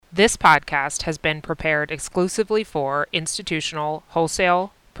This podcast has been prepared exclusively for institutional,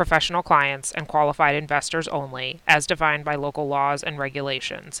 wholesale, professional clients, and qualified investors only, as defined by local laws and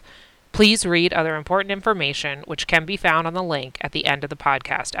regulations. Please read other important information, which can be found on the link at the end of the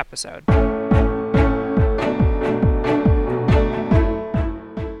podcast episode.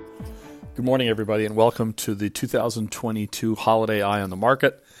 Good morning, everybody, and welcome to the 2022 Holiday Eye on the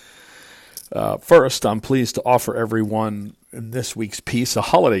Market. First, I'm pleased to offer everyone in this week's piece a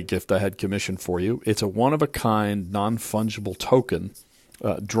holiday gift I had commissioned for you. It's a one-of-a-kind, non-fungible token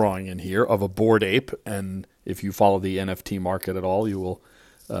drawing in here of a Bored Ape, and if you follow the NFT market at all, you'll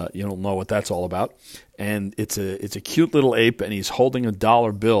know what that's all about. And it's a cute little ape, and he's holding a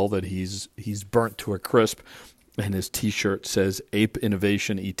dollar bill that he's burnt to a crisp, and his T-shirt says Ape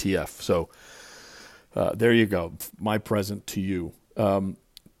Innovation ETF. So there you go, my present to you.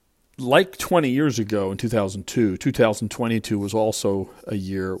 Like 20 years ago in 2002, 2022 was also a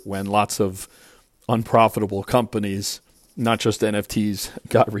year when lots of unprofitable companies, not just NFTs,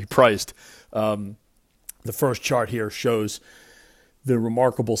 got repriced. The first chart here shows the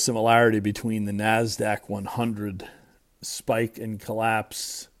remarkable similarity between the NASDAQ 100 spike and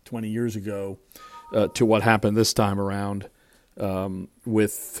collapse 20 years ago to what happened this time around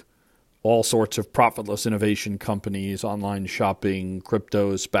with all sorts of profitless innovation companies, online shopping,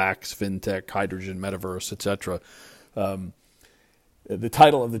 cryptos, SPACs, fintech, hydrogen, metaverse, etc. The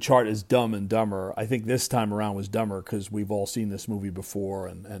title of the chart is Dumb and Dumber. I think this time around was dumber because we've all seen this movie before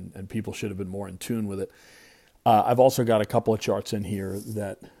and people should have been more in tune with it. I've also got a couple of charts in here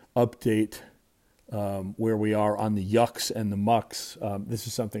that update where we are on the yucks and the mucks. This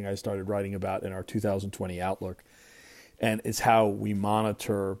is something I started writing about in our 2020 Outlook, and it's how we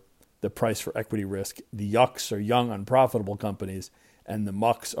monitor the price for equity risk. The yucks are young, unprofitable companies, and the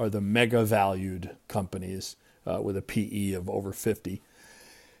mucks are the mega-valued companies with a PE of over 50.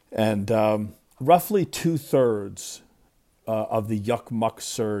 And roughly two-thirds of the yuck-muck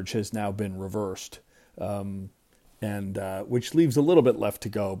surge has now been reversed, which leaves a little bit left to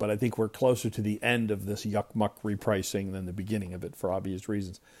go, but I think we're closer to the end of this yuck-muck repricing than the beginning of it for obvious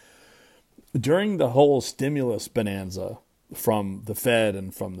reasons. During the whole stimulus bonanza from the Fed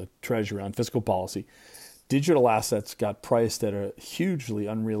and from the Treasury on fiscal policy, digital assets got priced at a hugely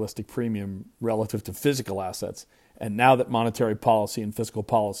unrealistic premium relative to physical assets. And now that monetary policy and fiscal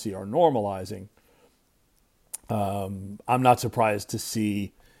policy are normalizing, I'm not surprised to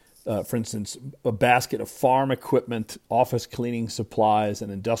see, for instance, a basket of farm equipment, office cleaning supplies,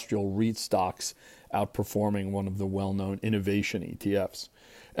 and industrial REIT stocks outperforming one of the well-known innovation ETFs.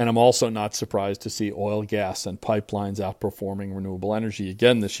 And I'm also not surprised to see oil, gas, and pipelines outperforming renewable energy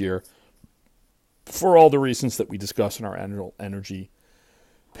again this year for all the reasons that we discuss in our annual energy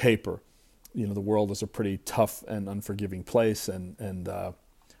paper. You know, the world is a pretty tough and unforgiving place, and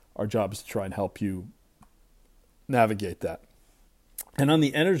our job is to try and help you navigate that. And on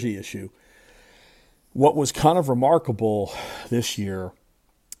the energy issue, what was kind of remarkable this year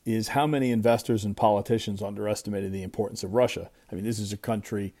is how many investors and politicians underestimated the importance of Russia. I mean, this is a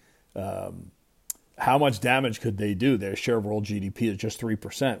country, how much damage could they do? Their share of world GDP is just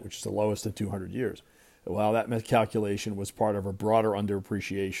 3%, which is the lowest in 200 years. Well, that miscalculation was part of a broader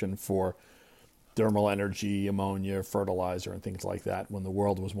underappreciation for thermal energy, ammonia, fertilizer, and things like that when the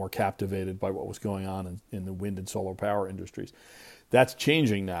world was more captivated by what was going on in the wind and solar power industries. That's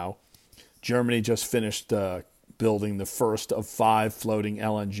changing now. Germany just finished building the first of 5 floating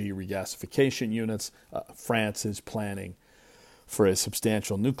LNG regasification units. France is planning for a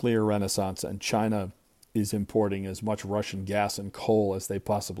substantial nuclear renaissance, and China is importing as much Russian gas and coal as they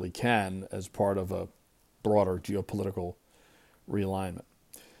possibly can as part of a broader geopolitical realignment.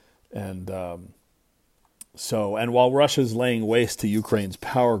 And while Russia's laying waste to Ukraine's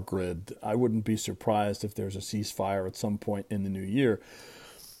power grid, I wouldn't be surprised if there's a ceasefire at some point in the new year,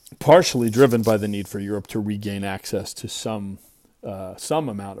 partially driven by the need for Europe to regain access to some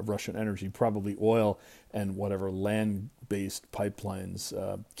amount of Russian energy, probably oil and whatever land-based pipelines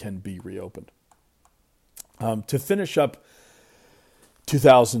can be reopened. To finish up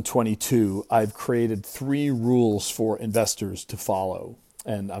 2022, I've created 3 rules for investors to follow,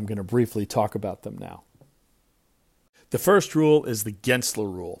 and I'm going to briefly talk about them now. The first rule is the Gensler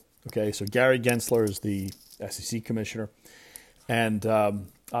rule. Okay, so Gary Gensler is the SEC commissioner, and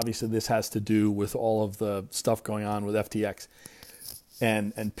obviously this has to do with all of the stuff going on with FTX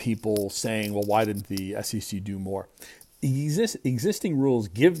and people saying, well, why didn't the SEC do more? Existing rules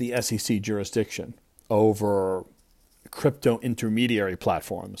give the SEC jurisdiction over crypto intermediary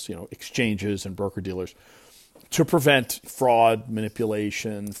platforms, exchanges and broker-dealers, to prevent fraud,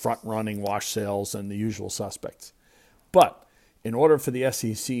 manipulation, front-running, wash sales, and the usual suspects. But in order for the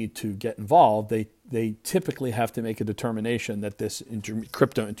SEC to get involved, they typically have to make a determination that this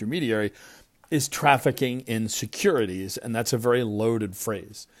crypto intermediary is trafficking in securities, and that's a very loaded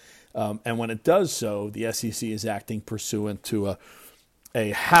phrase. And when it does so, the SEC is acting pursuant to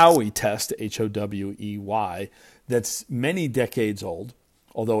a Howey test, Howey, that's many decades old,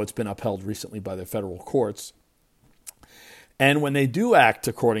 although it's been upheld recently by the federal courts. And when they do act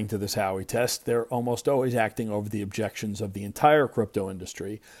according to this Howey test, they're almost always acting over the objections of the entire crypto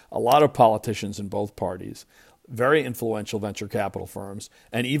industry, a lot of politicians in both parties, very influential venture capital firms,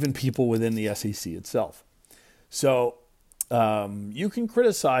 and even people within the SEC itself. So you can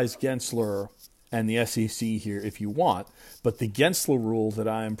criticize Gensler and the SEC here if you want, but the Gensler rule that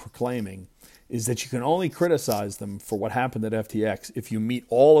I am proclaiming is that you can only criticize them for what happened at FTX if you meet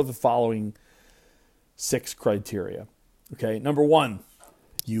all of the following 6 criteria. Okay, number 1,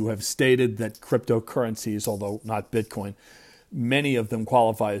 you have stated that cryptocurrencies, although not Bitcoin, many of them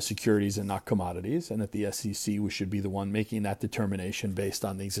qualify as securities and not commodities, and that the SEC should be the one making that determination based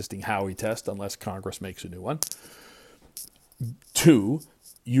on the existing Howey test, unless Congress makes a new one. 2,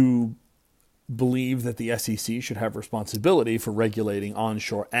 you believe that the SEC should have responsibility for regulating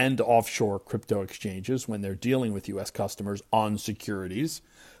onshore and offshore crypto exchanges when they're dealing with U.S. customers on securities.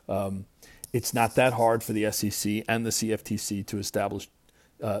 It's not that hard for the SEC and the CFTC to establish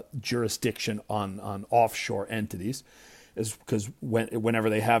jurisdiction on offshore entities, because whenever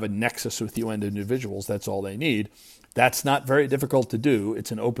they have a nexus with UN individuals, that's all they need. That's not very difficult to do.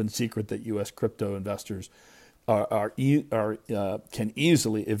 It's an open secret that U.S. crypto investors can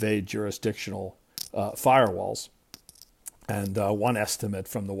easily evade jurisdictional firewalls. And one estimate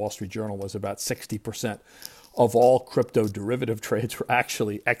from the Wall Street Journal was about 60% of all crypto derivative trades were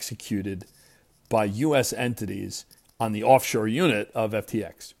actually executed by U.S. entities on the offshore unit of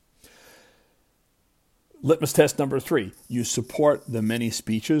FTX. Litmus test number 3, you support the many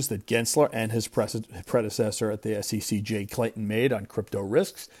speeches that Gensler and his predecessor at the SEC, Jay Clayton, made on crypto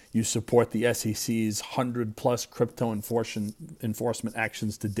risks. You support the SEC's 100-plus crypto enforcement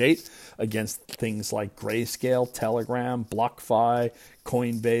actions to date against things like Grayscale, Telegram, BlockFi,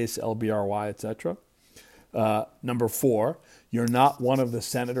 Coinbase, LBRY, etc. Number 4, you're not one of the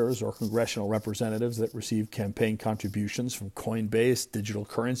senators or congressional representatives that receive campaign contributions from Coinbase, Digital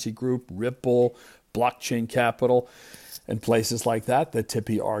Currency Group, Ripple, Blockchain Capital, and places like that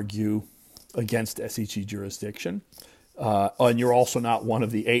typically argue against SEC jurisdiction. And you're also not one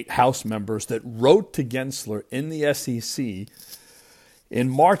of the 8 House members that wrote to Gensler in the SEC in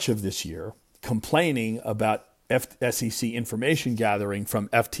March of this year complaining about SEC information gathering from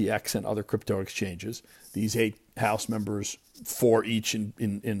FTX and other crypto exchanges. These 8 House members, 4 each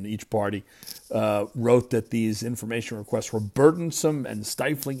in each party, wrote that these information requests were burdensome and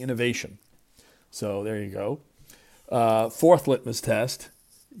stifling innovation. So there you go. 4th litmus test,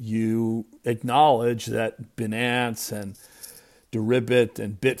 you acknowledge that Binance and Deribit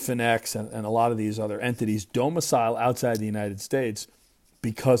and Bitfinex and a lot of these other entities domicile outside the United States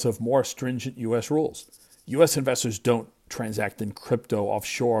because of more stringent U.S. rules. U.S. investors don't transact in crypto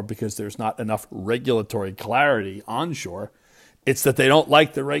offshore because there's not enough regulatory clarity onshore. It's that they don't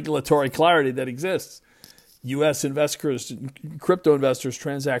like the regulatory clarity that exists. U.S. investors, crypto investors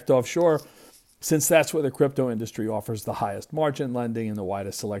transact offshore since that's where the crypto industry offers the highest margin lending and the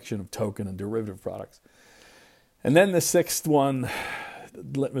widest selection of token and derivative products. And then the 6th one,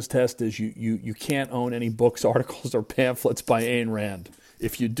 litmus test, is you can't own any books, articles, or pamphlets by Ayn Rand.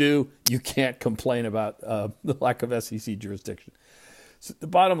 If you do, you can't complain about the lack of SEC jurisdiction. So the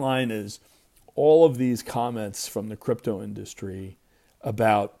bottom line is all of these comments from the crypto industry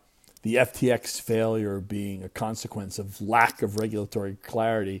about the FTX failure being a consequence of lack of regulatory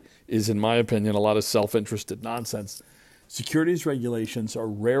clarity is, in my opinion, a lot of self-interested nonsense. Securities regulations are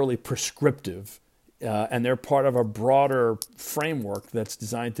rarely prescriptive, and they're part of a broader framework that's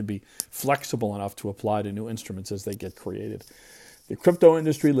designed to be flexible enough to apply to new instruments as they get created. The crypto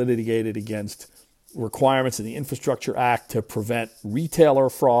industry litigated against requirements in the Infrastructure Act to prevent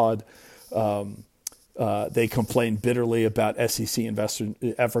retailer fraud. They complained bitterly about SEC investor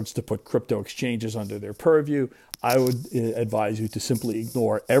efforts to put crypto exchanges under their purview. I would advise you to simply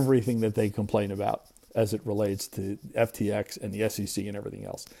ignore everything that they complain about as it relates to FTX and the SEC and everything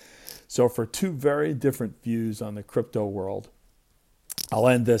else. So for 2 very different views on the crypto world, I'll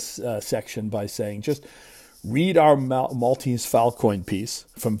end this section by saying just read our Maltese Falcoin piece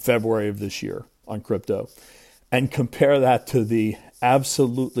from February of this year on crypto and compare that to the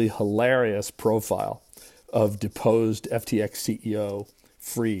absolutely hilarious profile of deposed FTX CEO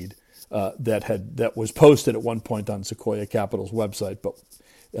Fried that was posted at one point on Sequoia Capital's website, but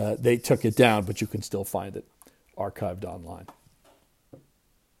they took it down, but you can still find it archived online.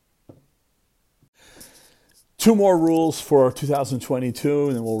 Two more rules for 2022,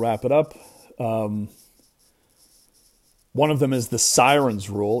 and then we'll wrap it up. One of them is the sirens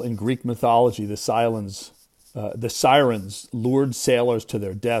rule. In Greek mythology, the sirens lured sailors to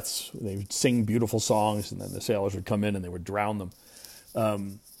their deaths. They would sing beautiful songs, and then the sailors would come in and they would drown them.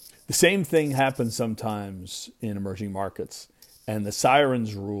 The same thing happens sometimes in emerging markets. And the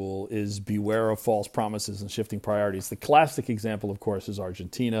sirens rule is beware of false promises and shifting priorities. The classic example, of course, is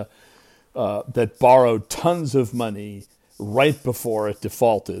Argentina, that borrowed tons of money right before it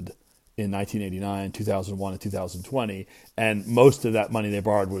defaulted in 1989, 2001, and 2020. And most of that money they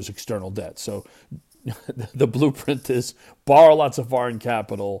borrowed was external debt. So the blueprint is borrow lots of foreign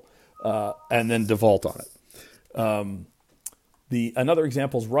capital and then default on it. Another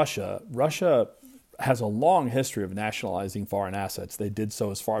example is Russia. Russia has a long history of nationalizing foreign assets. They did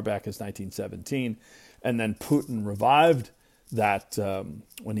so as far back as 1917. And then Putin revived that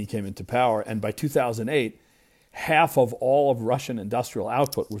when he came into power. And by 2008, half of all of Russian industrial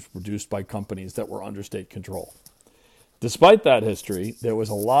output was produced by companies that were under state control. Despite that history, there was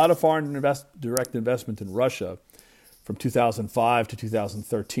a lot of foreign direct investment in Russia from 2005 to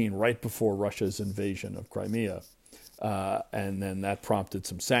 2013, right before Russia's invasion of Crimea. And then that prompted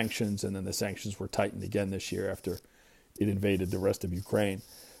some sanctions, and then the sanctions were tightened again this year after it invaded the rest of Ukraine.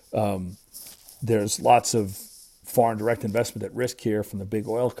 There's lots of foreign direct investment at risk here from the big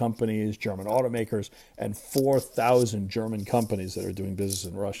oil companies, German automakers, and 4,000 German companies that are doing business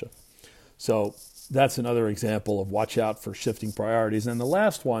in Russia. So that's another example of watch out for shifting priorities. And the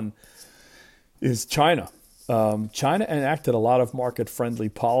last one is China. China enacted a lot of market-friendly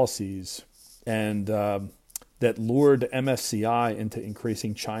policies and that lured MSCI into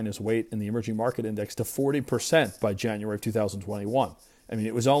increasing China's weight in the emerging market index to 40% by January of 2021. I mean,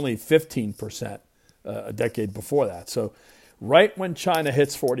 it was only 15% a decade before that. So right when China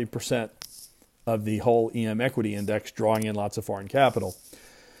hits 40% of the whole EM equity index, drawing in lots of foreign capital,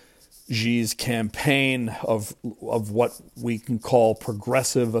 Xi's campaign of what we can call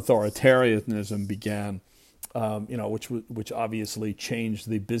progressive authoritarianism began, which obviously changed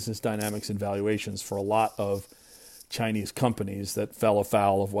the business dynamics and valuations for a lot of Chinese companies that fell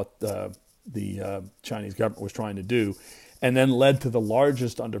afoul of what the Chinese government was trying to do, and then led to the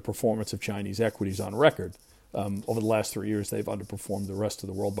largest underperformance of Chinese equities on record. Over the last 3 years, they've underperformed the rest of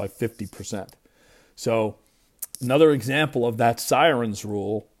the world by 50%. So another example of that sirens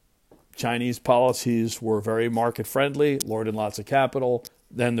rule, Chinese policies were very market-friendly, lured in lots of capital.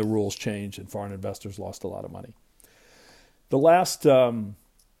 Then the rules changed and foreign investors lost a lot of money. The last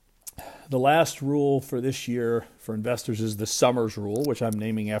rule for this year for investors is the Summers rule, which I'm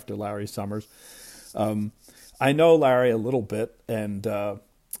naming after Larry Summers. I know Larry a little bit, and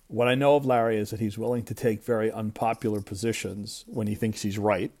what I know of Larry is that he's willing to take very unpopular positions when he thinks he's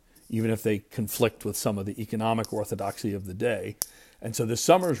right, even if they conflict with some of the economic orthodoxy of the day. And so the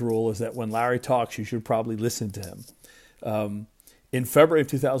Summers rule is that when Larry talks, you should probably listen to him. In February of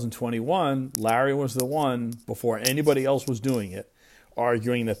 2021, Larry was the one, before anybody else was doing it,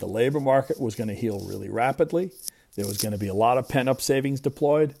 arguing that the labor market was going to heal really rapidly. There was going to be a lot of pent-up savings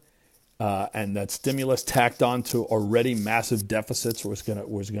deployed, and that stimulus tacked on to already massive deficits was going to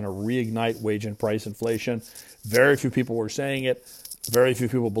reignite wage and price inflation. Very few people were saying it. Very few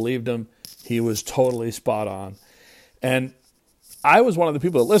people believed him. He was totally spot on. And I was one of the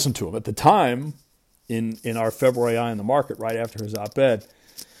people that listened to him. At the time, in our February Eye on the Market, right after his op-ed,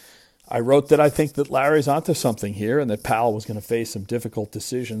 I wrote that I think that Larry's onto something here and that Powell was going to face some difficult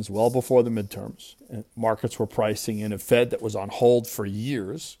decisions well before the midterms. And markets were pricing in a Fed that was on hold for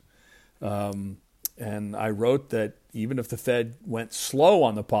years. And I wrote that even if the Fed went slow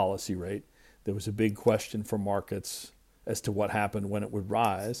on the policy rate, there was a big question for markets as to what happened when it would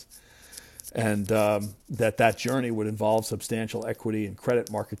rise. And that journey would involve substantial equity and credit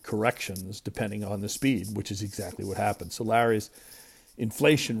market corrections depending on the speed, which is exactly what happened. So Larry's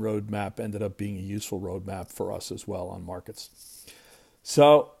inflation roadmap ended up being a useful roadmap for us as well on markets.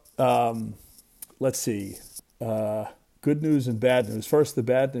 So let's see. Good news and bad news. First, the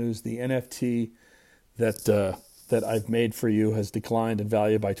bad news, the NFT that I've made for you has declined in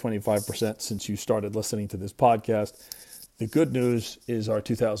value by 25% since you started listening to this podcast. The good news is our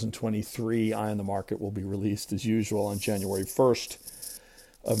 2023 Eye on the Market will be released as usual on January 1st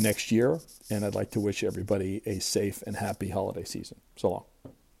of next year. And I'd like to wish everybody a safe and happy holiday season. So long.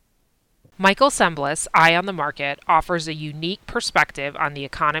 Michael Cembalest, Eye on the Market, offers a unique perspective on the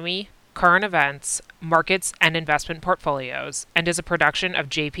economy, current events, markets, and investment portfolios, and is a production of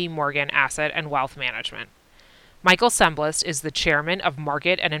J.P. Morgan Asset and Wealth Management. Michael Cembalest is the chairman of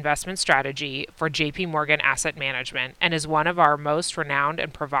Market and Investment Strategy for J.P. Morgan Asset Management and is one of our most renowned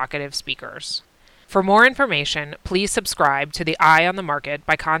and provocative speakers. For more information, please subscribe to the Eye on the Market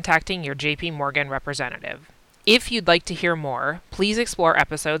by contacting your JP Morgan representative. If you'd like to hear more, please explore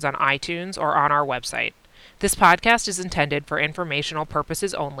episodes on iTunes or on our website. This podcast is intended for informational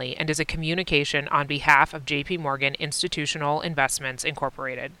purposes only and is a communication on behalf of JP Morgan Institutional Investments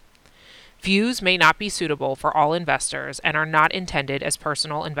Incorporated. Views may not be suitable for all investors and are not intended as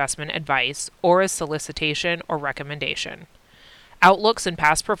personal investment advice or as solicitation or recommendation. Outlooks and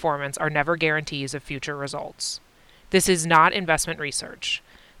past performance are never guarantees of future results. This is not investment research.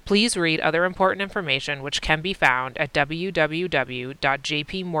 Please read other important information which can be found at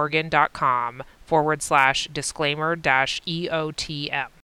www.jpmorgan.com/disclaimer-EOTM.